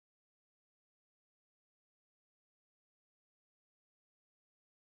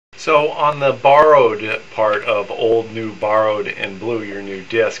So on the borrowed part of Old, New, Borrowed, and Blue, your new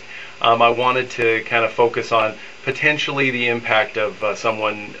disc, I wanted to kind of focus on potentially the impact of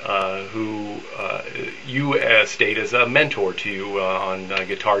someone who you state as a mentor to you on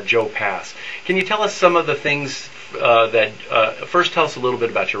guitar, Joe Pass. Can you tell us some of the things first tell us a little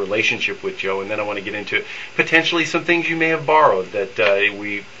bit about your relationship with Joe, and then I want to get into potentially some things you may have borrowed that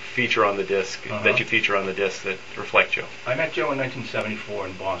we feature on the disc, that you feature on the disc that reflect Joe. I met Joe in 1974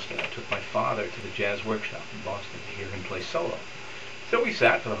 in Boston. I took my father to the Jazz Workshop in Boston to hear him play solo. So we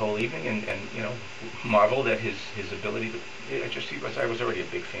sat for the whole evening and you know, marveled at his ability to, I was already a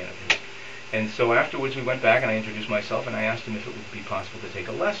big fan of his. And so afterwards we went back and I introduced myself and I asked him if it would be possible to take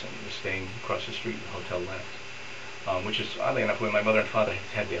a lesson. He was staying across the street in Hotel Lennox, which is oddly enough where my mother and father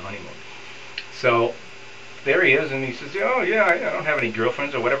had their honeymoon. So there he is, and he says, "Oh yeah, I don't have any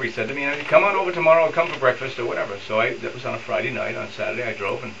girlfriends," or whatever he said to me. And come on over tomorrow, I'll come for breakfast or whatever. So that was on a Friday night. On Saturday, I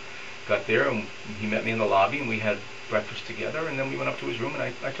drove and got there, and he met me in the lobby, and we had breakfast together, and then we went up to his room, and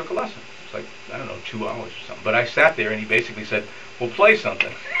I took a lesson. It's like, I don't know, 2 hours or something. But I sat there, and he basically said, "Well, play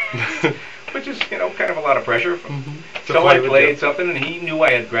something," which is, you know, kind of a lot of pressure. So I played something, and he knew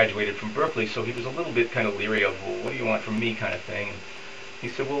I had graduated from Berkeley, so he was a little bit kind of leery of, "Well, what do you want from me," kind of thing. And he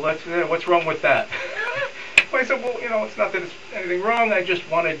said, "Well, what's wrong with that?" I said, "Well, you know, it's not that it's anything wrong. I just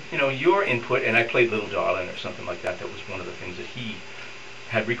wanted, you know, your input." And I played Little Darling or something like that. That was one of the things that he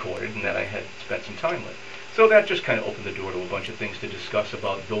had recorded and that I had spent some time with. So that just kind of opened the door to a bunch of things to discuss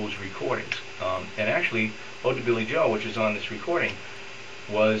about those recordings. And actually, Ode to Billy Joe, which is on this recording,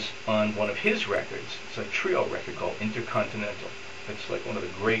 was on one of his records. It's a trio record called Intercontinental. It's like one of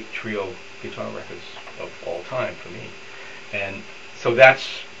the great trio guitar records of all time for me. And so that's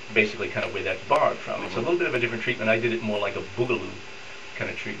basically kind of where that's borrowed from. It's a little bit of a different treatment. I did it more like a boogaloo kind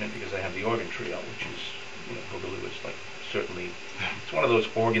of treatment because I have the organ trio, which is, you know, boogaloo is like certainly, it's one of those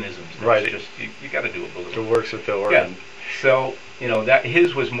organisms that's right. Just, you got to do a boogaloo. It works with the organ. Yeah. So, you know, that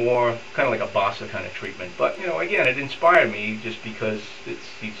his was more kind of like a bossa kind of treatment. But, you know, again, it inspired me just because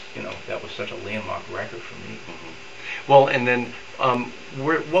you know, that was such a landmark record for me. Well, and then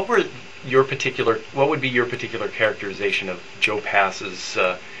what would be your particular characterization of Joe Pass's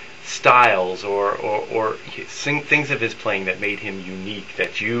styles or things of his playing that made him unique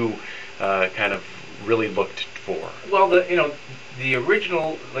that you kind of really looked for? Well, you know, the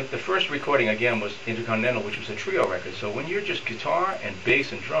original, like the first recording again was Intercontinental, which was a trio record. So when you're just guitar and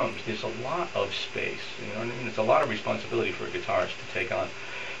bass and drums, there's a lot of space. You know what I mean? It's a lot of responsibility for a guitarist to take on.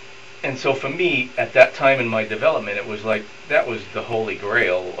 And so for me, at that time in my development, it was like that was the holy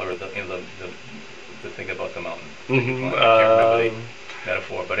grail, or the thing about the mountain. I can't remember the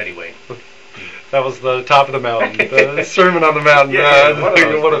metaphor, but anyway. That was the top of the mountain, the Sermon on the Mountain.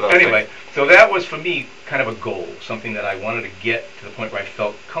 One of those anyway, so that was for me kind of a goal, something that I wanted to get to the point where I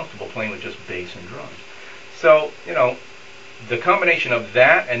felt comfortable playing with just bass and drums. So, you know, the combination of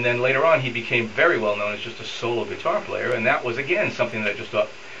that, and then later on he became very well known as just a solo guitar player, and that was again something that I just thought,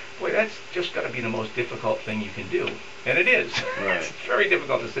 boy, that's just got to be the most difficult thing you can do. And it is. Right. It's very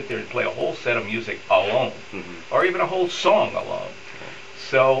difficult to sit there and play a whole set of music alone, or even a whole song alone.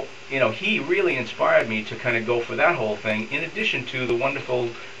 So, you know, he really inspired me to kind of go for that whole thing, in addition to the wonderful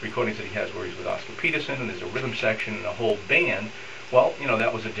recordings that he has where he's with Oscar Peterson, and there's a rhythm section and a whole band. Well, you know,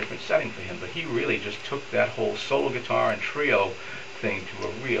 that was a different setting for him, but he really just took that whole solo guitar and trio thing to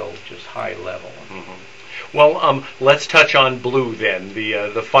a real, just high level. Well, let's touch on Blue then,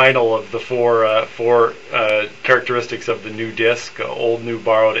 the final of the four characteristics of the new disc, Old, New,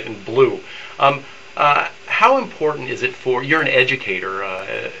 Borrowed, and Blue. How important is it for, you're an educator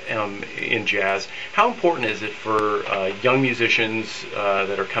in jazz, how important is it for young musicians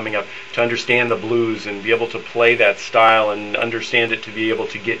that are coming up to understand the blues and be able to play that style and understand it to be able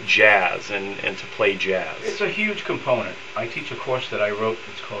to get jazz and to play jazz? It's a huge component. I teach a course that I wrote,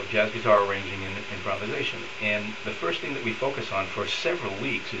 it's called Jazz Guitar Arranging and Improvisation, and the first thing that we focus on for several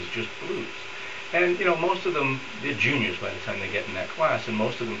weeks is just blues. And, you know, most of them, they're juniors by the time they get in that class, and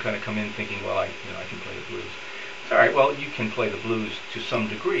most of them kind of come in thinking, well, I can play the blues. It's all right, well, you can play the blues to some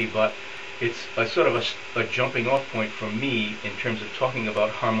degree, but it's a sort of a jumping off point for me in terms of talking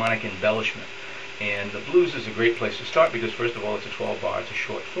about harmonic embellishment. And the blues is a great place to start because, first of all, it's a 12-bar, it's a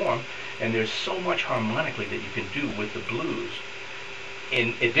short form, and there's so much harmonically that you can do with the blues.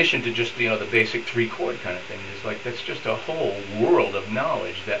 In addition to just, you know, the basic 3-chord kind of thing, that's just a whole world of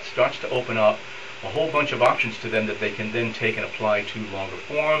knowledge that starts to open up a whole bunch of options to them that they can then take and apply to longer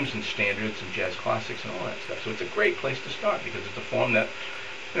forms and standards and jazz classics and all that stuff. So it's a great place to start because it's a form that,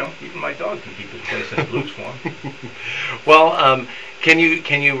 you know, even my dog can keep his place in a blues form. Well, can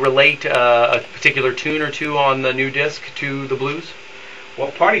you relate a particular tune or two on the new disc to the blues?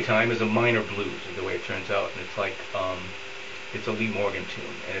 Well, Party Time is a minor blues, is the way it turns out, and it's like it's a Lee Morgan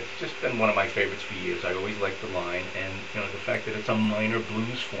tune, and it's just been one of my favorites for years. I always liked the line, and the fact that it's a minor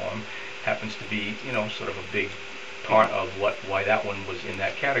blues form happens to be sort of a big part of why that one was in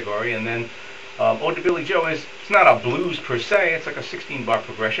that category. And then Ode to Billy Joe it's not a blues per se. It's like a 16-bar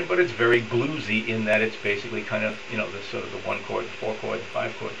progression, but it's very bluesy in that it's basically kind of the sort of the 1 chord, the 4 chord, the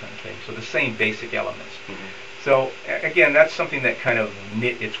 5 chord kind of thing. So the same basic elements. So again, that's something that kind of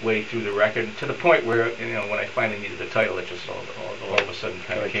knit its way through the record to the point where when I finally needed the title, it just all of a sudden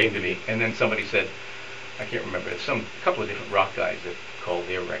kind of came to me. And then somebody said, I can't remember, it's a couple of different rock guys that called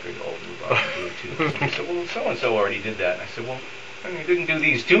their record Old New Borrowed and Blue too. And they said, well, so and so already did that. And I said, well, he didn't do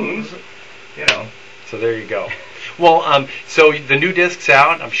these tunes, So there you go. Well, so the new disc's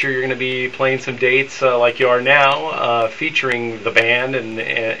out. I'm sure you're going to be playing some dates like you are now, featuring the band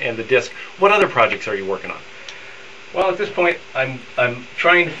and the disc. What other projects are you working on? Well, at this point, I'm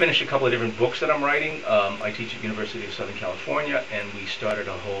trying to finish a couple of different books that I'm writing. I teach at University of Southern California, and we started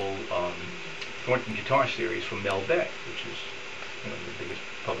a whole Thornton guitar series from Mel Bay, which is the biggest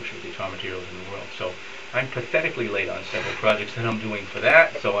publisher of guitar materials in the world. So I'm pathetically late on several projects that I'm doing for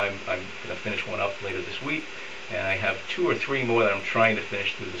that. So I'm going to finish one up later this week, and I have 2 or 3 more that I'm trying to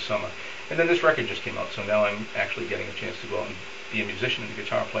finish through the summer. And then this record just came out, so now I'm actually getting a chance to go out and be a musician and a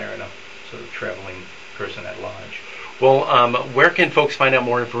guitar player and a sort of traveling person at large. Well, where can folks find out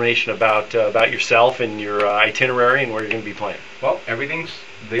more information about yourself and your itinerary and where you're going to be playing? Well, everything's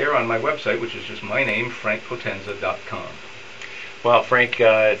there on my website, which is just my name, frankpotenza.com. Well, Frank,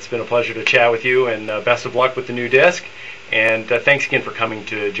 it's been a pleasure to chat with you, and best of luck with the new disc. And thanks again for coming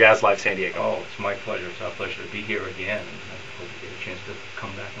to Jazz Live San Diego. Oh, it's my pleasure. It's our pleasure to be here again. And I hope we get a chance to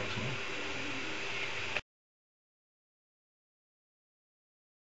come back